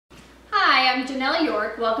I'm Janelle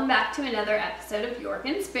York. Welcome back to another episode of York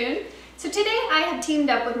and Spoon. So today I have teamed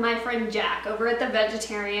up with my friend Jack over at the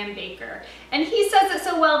Vegetarian Baker. And he says it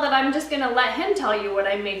so well that I'm just going to let him tell you what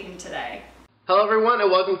I'm making today. Hello everyone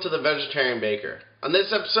and welcome to the Vegetarian Baker. On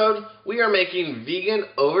this episode, we are making vegan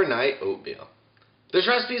overnight oatmeal. This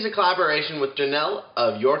recipe is a collaboration with Janelle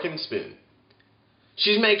of York and Spoon.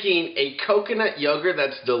 She's making a coconut yogurt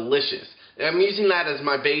that's delicious. And I'm using that as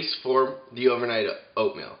my base for the overnight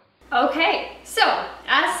oatmeal. Okay, so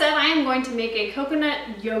as said, I am going to make a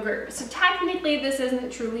coconut yogurt. So technically this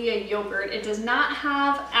isn't truly a yogurt. It does not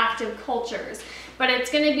have active cultures, but it's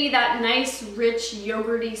going to be that nice, rich,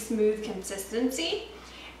 yogurty, smooth consistency.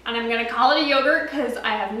 And I'm going to call it a yogurt because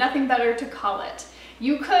I have nothing better to call it.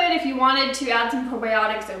 You could, if you wanted to add some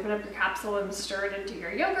probiotics, open up your capsule and stir it into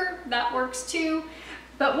your yogurt. That works too.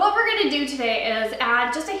 But what we're going to do today is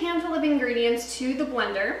add just a handful of ingredients to the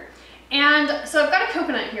blender. And so I've got a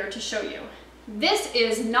coconut here to show you. This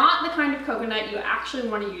is not the kind of coconut you actually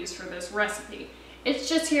want to use for this recipe. It's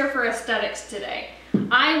just here for aesthetics today.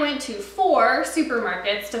 I went to 4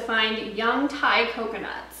 supermarkets to find young Thai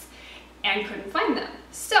coconuts and couldn't find them.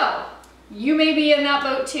 So you may be in that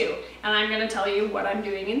boat too. And I'm going to tell you what I'm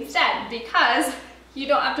doing instead, because you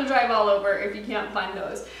don't have to drive all over if you can't find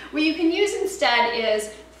those. What you can use instead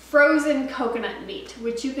is frozen coconut meat,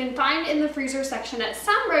 which you can find in the freezer section at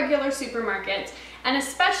some regular supermarkets and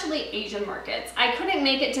especially Asian markets. I couldn't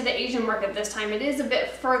make it to the Asian market this time. It is a bit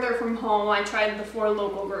further from home. I tried the 4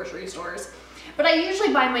 local grocery stores. But I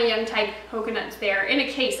usually buy my young Thai coconuts there in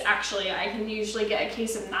a case. Actually, I can usually get a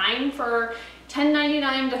case of 9 for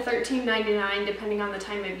 $10.99 to $13.99 depending on the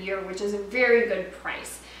time of year, which is a very good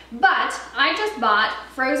price. But I just bought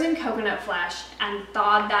frozen coconut flesh and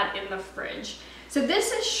thawed that in the fridge. So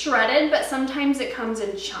this is shredded, but sometimes it comes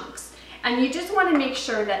in chunks. And you just want to make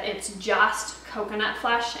sure that it's just coconut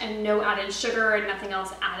flesh and no added sugar and nothing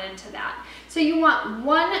else added to that. So you want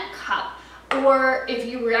 1 cup, or if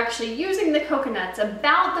you were actually using the coconuts,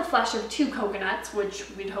 about the flesh of 2 coconuts, which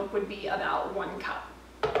we'd hope would be about 1 cup.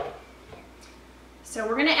 So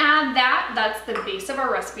we're going to add that. That's the base of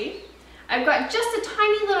our recipe. I've got just a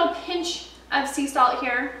tiny little pinch of sea salt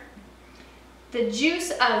here. The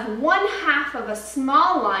juice of 1/2 of a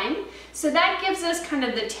small lime. So that gives us kind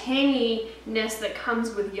of the tanginess that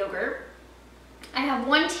comes with yogurt. I have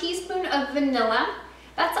 1 teaspoon of vanilla.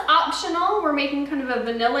 That's optional. We're making kind of a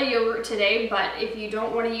vanilla yogurt today, but if you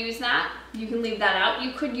don't want to use that, you can leave that out.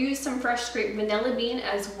 You could use some fresh scraped vanilla bean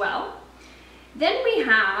as well. Then we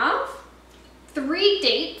have 3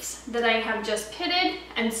 dates that I have just pitted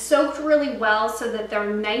and soaked really well so that they're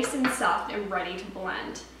nice and soft and ready to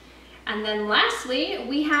blend. And then lastly,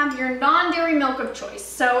 we have your non-dairy milk of choice.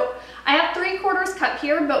 So I have 3/4 cup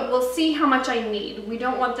here, but we'll see how much I need. We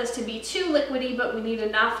don't want this to be too liquidy, but we need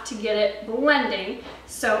enough to get it blending.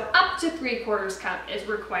 So up to 3/4 cup is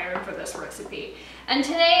required for this recipe. And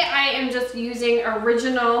today I am just using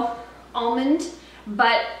original almond,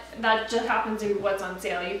 but that just happens to be what's on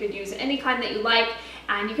sale. You could use any kind that you like.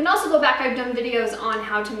 And you can also go back, I've done videos on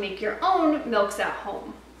how to make your own milks at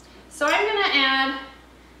home. So I'm gonna add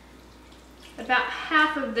about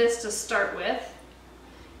 1/2 of this to start with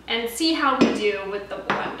and see how we do with the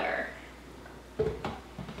blender.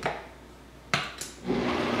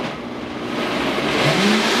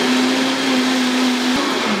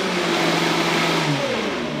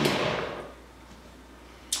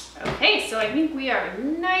 Okay, so I think we are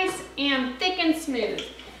nice and thick and smooth.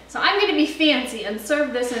 So I'm going to be fancy and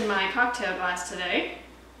serve this in my cocktail glass today.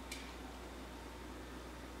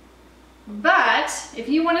 But if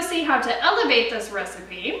you want to see how to elevate this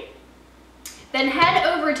recipe, then head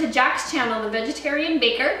over to Jack's channel, The Vegetarian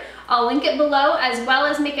Baker. I'll link it below as well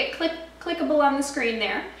as make it clickable on the screen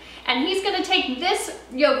there. And he's going to take this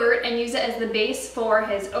yogurt and use it as the base for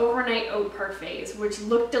his overnight oat parfaits, which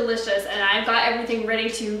look delicious, and I've got everything ready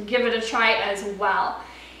to give it a try as well.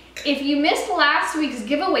 If you missed last week's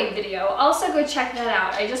giveaway video, also go check that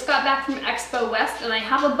out. I just got back from Expo West and I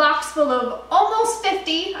have a box full of almost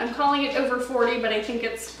 50, I'm calling it over 40, but I think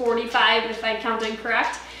it's 45 if I counted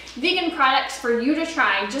correct, vegan products for you to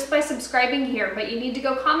try just by subscribing here. But you need to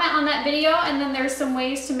go comment on that video, and then there's some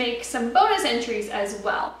ways to make some bonus entries as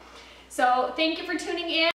well. So thank you for tuning in.